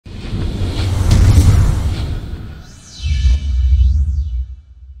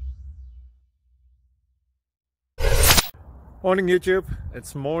Morning YouTube,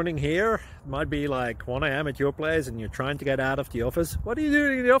 it's morning here. It might be like 1 a.m. at your place and you're trying to get out of the office. What are you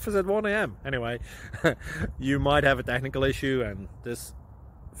doing in the office at 1 a.m? Anyway, you might have a technical issue and this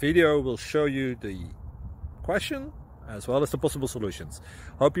video will show you the question as well as the possible solutions.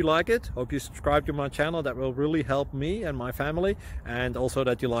 Hope you like it, hope you subscribe to my channel. That will really help me and my family, and also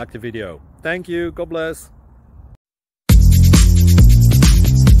that you like the video. Thank you, God bless.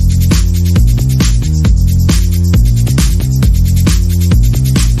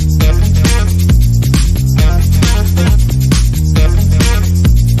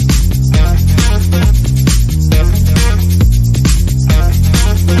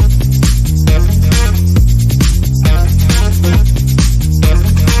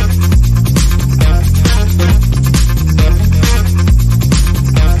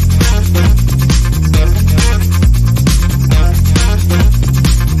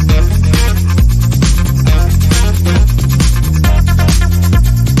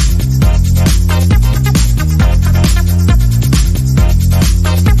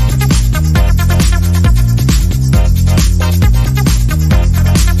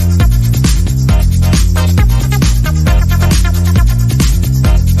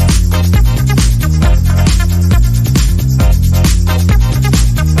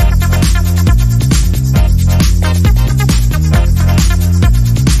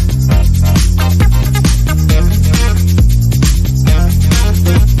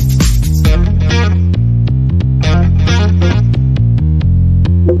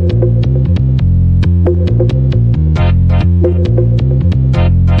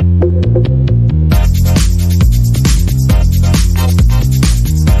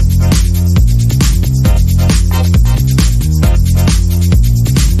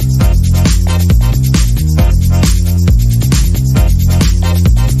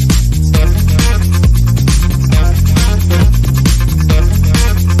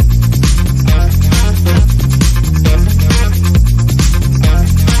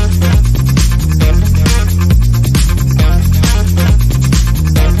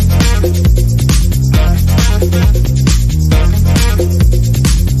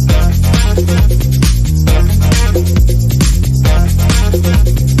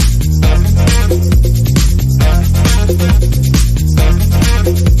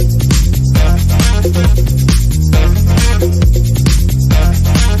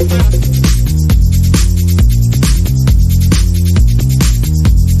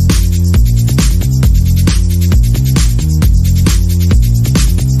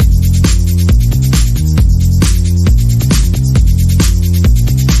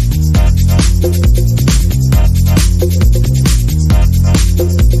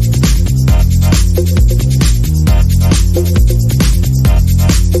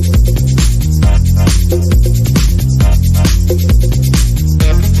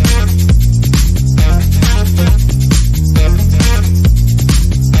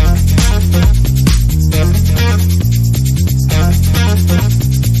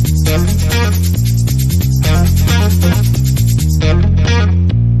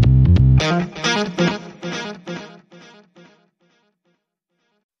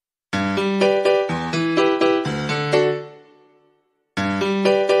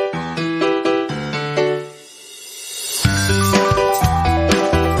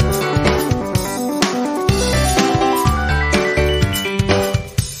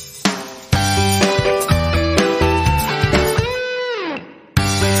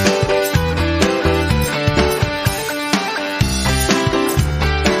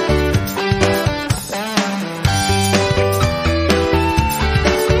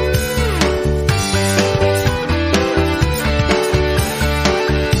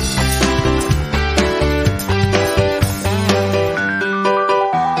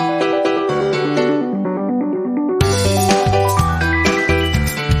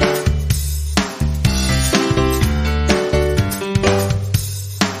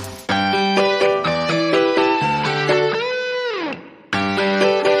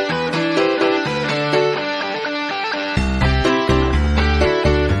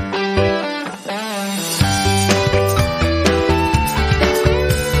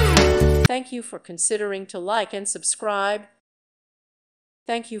 Thank you for considering to like and subscribe.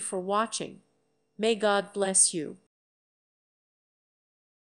 Thank you for watching. May God bless you.